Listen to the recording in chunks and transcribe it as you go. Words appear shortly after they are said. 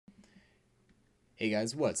Hey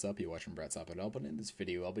guys, what's up? You're watching BRETTSIPODHELP, and in this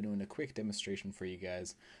video I'll be doing a quick demonstration for you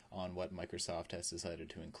guys on what Microsoft has decided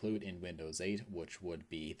to include in Windows 8, which would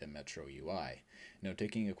be the Metro UI. Now,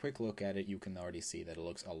 taking a quick look at it, you can already see that it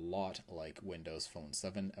looks a lot like Windows Phone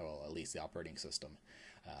 7, well, at least the operating system.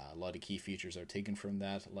 A lot of key features are taken from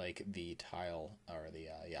that, like the tile, or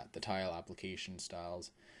the tile application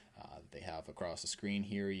styles that they have across the screen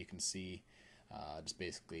here. You can see just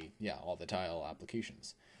basically, all the tile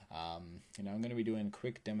applications. I'm going to be doing a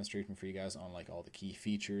quick demonstration for you guys on like all the key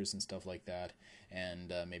features and stuff like that,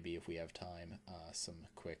 and maybe if we have time, some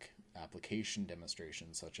quick application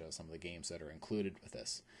demonstrations such as some of the games that are included with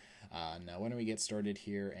this. Now, why don't we get started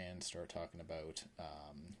here and start talking about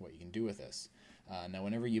what you can do with this. Now,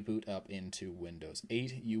 whenever you boot up into Windows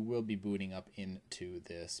 8, you will be booting up into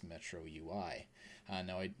this Metro UI.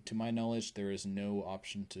 To my knowledge, there is no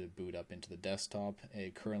option to boot up into the desktop.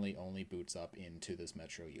 It currently only boots up into this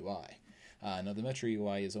Metro UI. Now, the Metro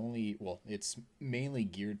UI is it's mainly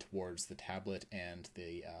geared towards the tablet and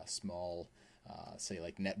the small, say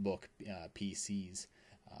like netbook PCs.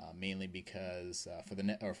 Mainly because for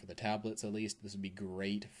the tablets at least, this would be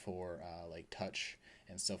great for like touch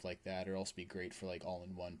and stuff like that. It'd also be great for like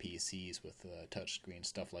all-in-one PCs with touch screen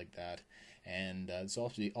stuff like that, and it's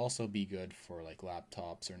also be good for like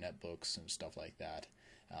laptops or netbooks and stuff like that.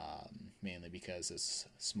 Mainly because it's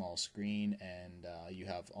small screen and you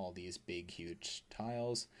have all these big huge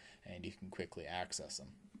tiles and you can quickly access them.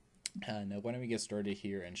 Now, why don't we get started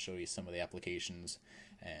here and show you some of the applications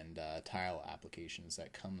and tile applications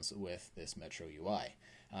that comes with this Metro UI.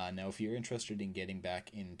 Now, if you're interested in getting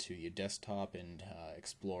back into your desktop and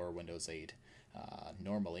explore Windows 8,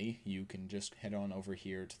 normally you can just head on over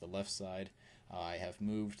here to the left side. I have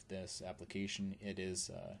moved this application. It is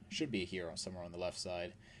should be here somewhere on the left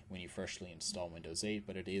side when you freshly install Windows 8,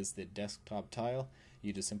 but it is the desktop tile.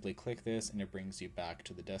 You just simply click this and it brings you back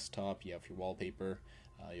to the desktop. You have your wallpaper.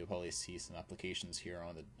 You'll probably see some applications here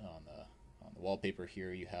on the wallpaper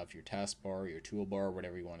here. You have your taskbar, your toolbar,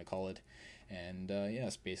 whatever you want to call it, and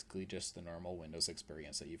it's basically just the normal Windows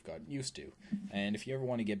experience that you've got used to. And if you ever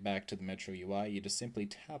want to get back to the Metro UI, you just simply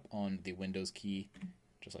tap on the Windows key,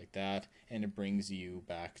 just like that, and it brings you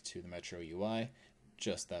back to the Metro UI.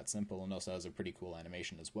 Just that simple, and also has a pretty cool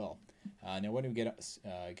animation as well. Now, when we get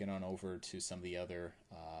on over to some of the other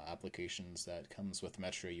applications that comes with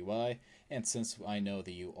Metro UI, and since I know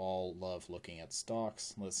that you all love looking at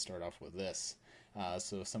stocks, let's start off with this.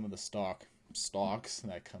 So some of the stocks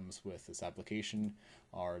that comes with this application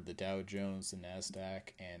are the Dow Jones, the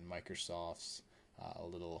Nasdaq, and Microsoft's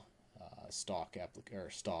little stock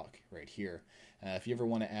right here. If you ever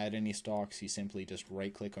want to add any stocks, you simply just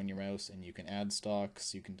right click on your mouse and you can add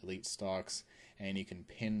stocks, you can delete stocks, and you can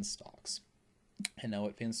pin stocks. And now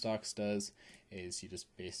what pin stocks does is you just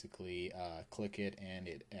basically click it and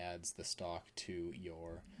it adds the stock to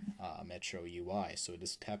your Metro UI. So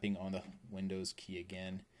just tapping on the Windows key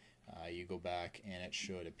again, you go back and it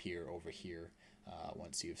should appear over here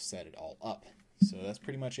once you've set it all up. So that's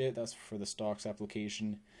pretty much it. That's for the stocks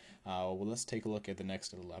application. Well, let's take a look at the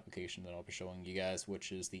next little application that I'll be showing you guys,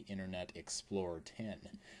 which is the Internet Explorer 10.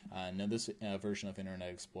 Now, this version of Internet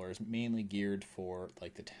Explorer is mainly geared for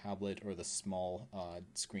like the tablet or the small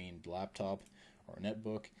screened laptop or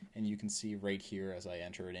netbook, and you can see right here as I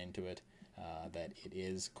enter it into it that it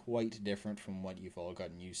is quite different from what you've all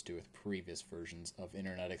gotten used to with previous versions of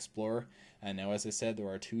Internet Explorer. And now, as I said, there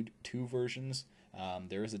are two versions.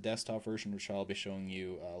 There is a desktop version which I'll be showing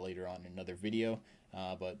you later on in another video,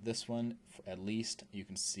 but this one, at least, you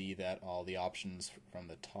can see that all the options from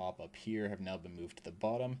the top up here have now been moved to the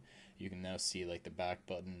bottom. You can now see like the back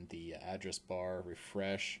button, the address bar,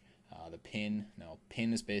 refresh, the pin. Now,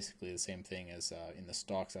 pin is basically the same thing as in the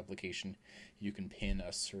stocks application. You can pin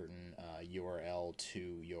a certain URL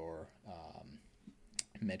to your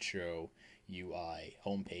Metro UI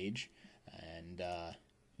homepage, and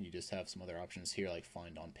you just have some other options here like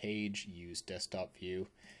find on page, use desktop view,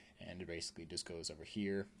 and it basically just goes over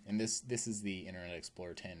here. And this is the Internet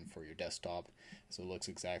Explorer 10 for your desktop, so it looks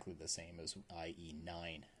exactly the same as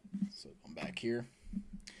IE9. So going back here,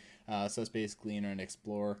 so that's basically Internet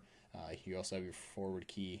Explorer. You also have your forward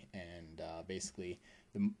key, and basically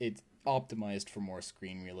it's optimized for more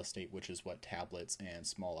screen real estate, which is what tablets and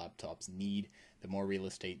small laptops need. The more real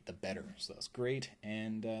estate, the better. So that's great,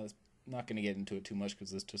 and not going to get into it too much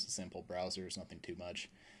because it's just a simple browser. It's nothing too much.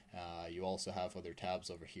 You also have other tabs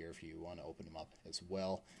over here if you want to open them up as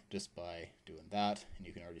well, just by doing that. And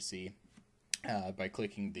you can already see by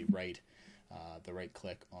clicking the right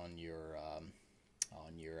click on your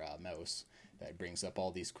mouse, that brings up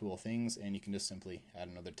all these cool things, and you can just simply add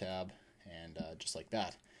another tab, and just like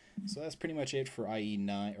that. So that's pretty much it for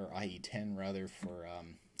IE9 or IE10 rather for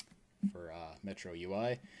Metro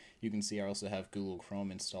UI. You can see I also have Google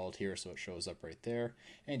Chrome installed here, so it shows up right there.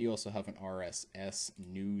 And you also have an RSS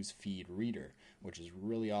news feed reader, which is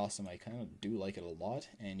really awesome. I kind of do like it a lot.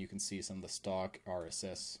 And you can see some of the stock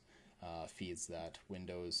RSS feeds that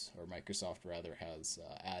Windows, or Microsoft rather, has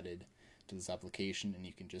added to this application. And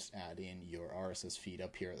you can just add in your RSS feed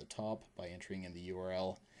up here at the top by entering in the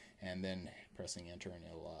URL and then pressing enter, and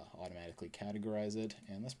it'll automatically categorize it.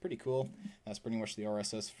 And that's pretty cool. That's pretty much the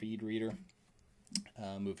RSS feed reader.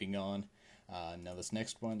 Moving on, now this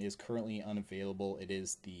next one is currently unavailable. It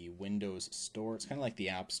is the Windows Store. It's kind of like the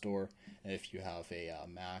App Store if you have a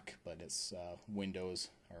Mac, but it's Windows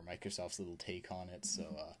or Microsoft's little take on it.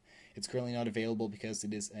 So it's currently not available because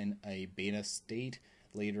it is in a beta state.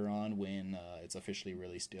 Later on, when it's officially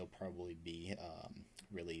released, it'll probably be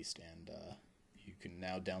released, and you can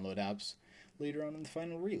now download apps later on in the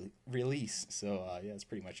final release. So yeah, that's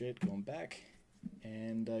pretty much it. Going back,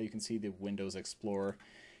 and you can see the Windows Explorer.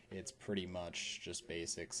 It's pretty much just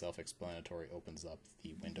basic, self-explanatory. Opens up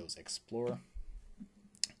the Windows Explorer.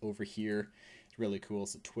 Over here, it's really cool.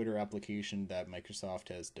 It's a Twitter application that Microsoft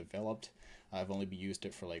has developed. I've only used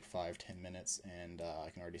it for like 5-10 minutes, and I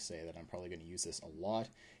can already say that I'm probably going to use this a lot.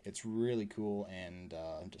 It's really cool and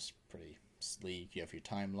just pretty sleek. You have your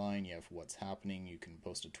timeline, you have what's happening, you can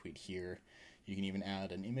post a tweet here. You can even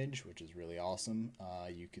add an image, which is really awesome.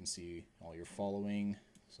 You can see all your following,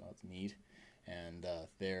 so that's neat. And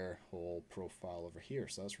their whole profile over here,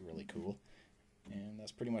 so that's really cool. And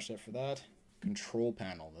that's pretty much it for that. Control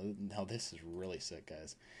panel. Now this is really sick,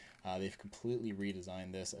 guys. They've completely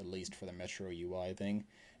redesigned this, at least for the Metro UI thing.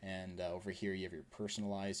 And over here you have your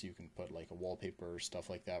personalize. You can put like a wallpaper or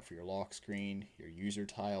stuff like that for your lock screen. Your user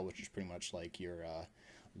tile, which is pretty much like your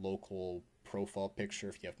local profile picture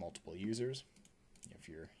if you have multiple users. You have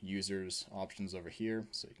your users options over here,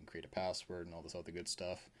 so you can create a password and all this other good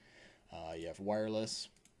stuff. You have wireless,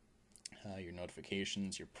 your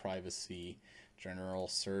notifications, your privacy, general,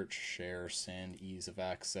 search, share, send, ease of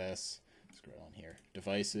access. Scroll on here.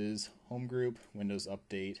 Devices, home group, Windows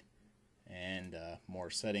Update, and more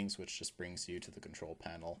settings, which just brings you to the control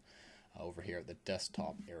panel over here at the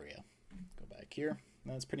desktop area. Go back here.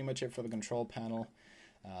 That's pretty much it for the control panel.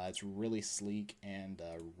 It's really sleek and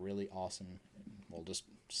really awesome. Well, just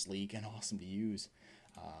sleek and awesome to use.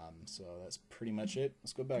 So that's pretty much it.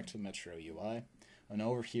 Let's go back to Metro UI. And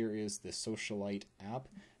over here is the Socialite App.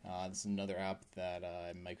 This is another app that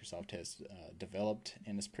Microsoft has developed,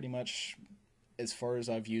 and it's pretty much, as far as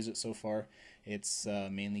I've used it so far, it's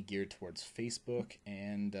mainly geared towards Facebook,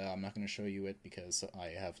 and I'm not going to show you it because I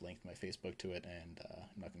have linked my Facebook to it, and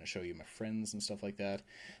I'm not going to show you my friends and stuff like that,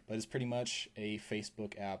 but it's pretty much a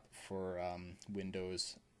Facebook app for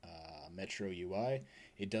Windows Metro UI.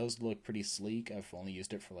 It does look pretty sleek. I've only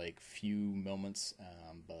used it for like few moments,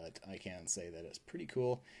 but I can say that it's pretty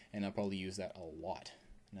cool, and I'll probably use that a lot.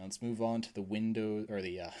 Now let's move on to the Windows, or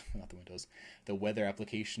the not the Windows, the weather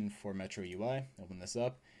application for Metro UI. Open this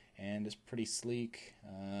up, and it's pretty sleek.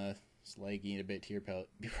 It's lagging a bit here,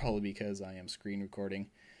 probably because I am screen recording.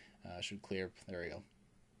 Should clear. There we go.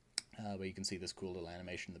 But you can see this cool little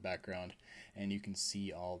animation in the background, and you can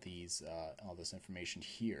see all these all this information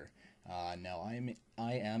here. Now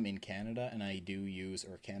I am in Canada, and I do use,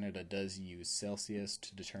 or Canada does use, Celsius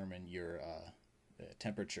to determine your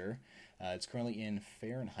temperature. It's currently in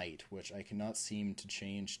Fahrenheit, which I cannot seem to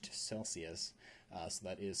change to Celsius. So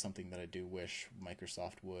that is something that I do wish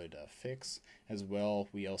Microsoft would fix. As well,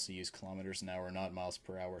 we also use kilometers an hour, not miles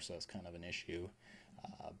per hour, so it's kind of an issue.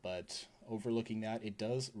 But overlooking that, it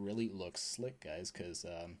does really look slick, guys, because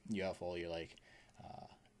you have all your, like,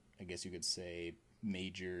 I guess you could say,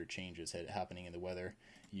 major changes happening in the weather.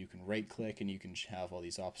 You can right click and you can have all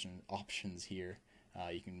these options here.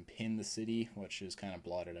 You can pin the city, which is kind of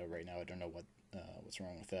blotted out right now. I don't know what's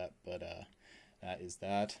wrong with that, but that is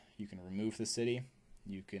that. You can remove the city.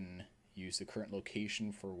 You can use the current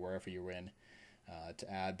location for wherever you're in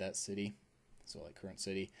to add that city. So like current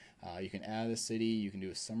city, you can add a city. You can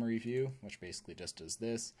do a summary view, which basically just does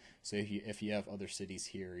this. So if you have other cities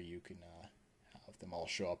here, you can have them all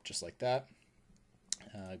show up just like that.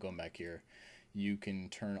 Going back here, you can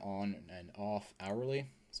turn on and off hourly.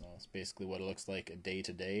 So it's basically what it looks like a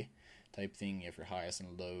day-to-day type thing. You have your highs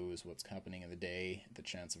and lows, what's happening in the day, the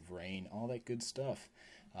chance of rain, all that good stuff.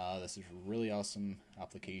 This is a really awesome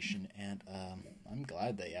application, and I'm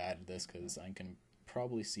glad they added this because I can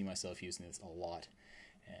probably see myself using this a lot.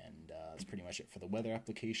 And that's pretty much it for the weather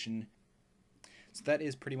application. So that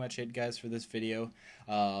is pretty much it, guys, for this video.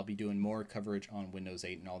 I'll be doing more coverage on Windows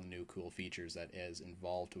 8 and all the new cool features that is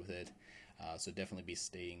involved with it. So definitely be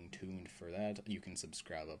staying tuned for that. You can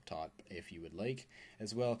subscribe up top if you would like.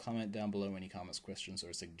 As well, comment down below any comments, questions,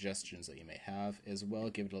 or suggestions that you may have. As well,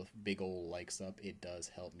 give it a big old likes up. It does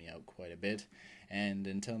help me out quite a bit. And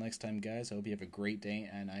until next time, guys, I hope you have a great day,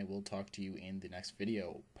 and I will talk to you in the next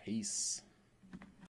video. Peace.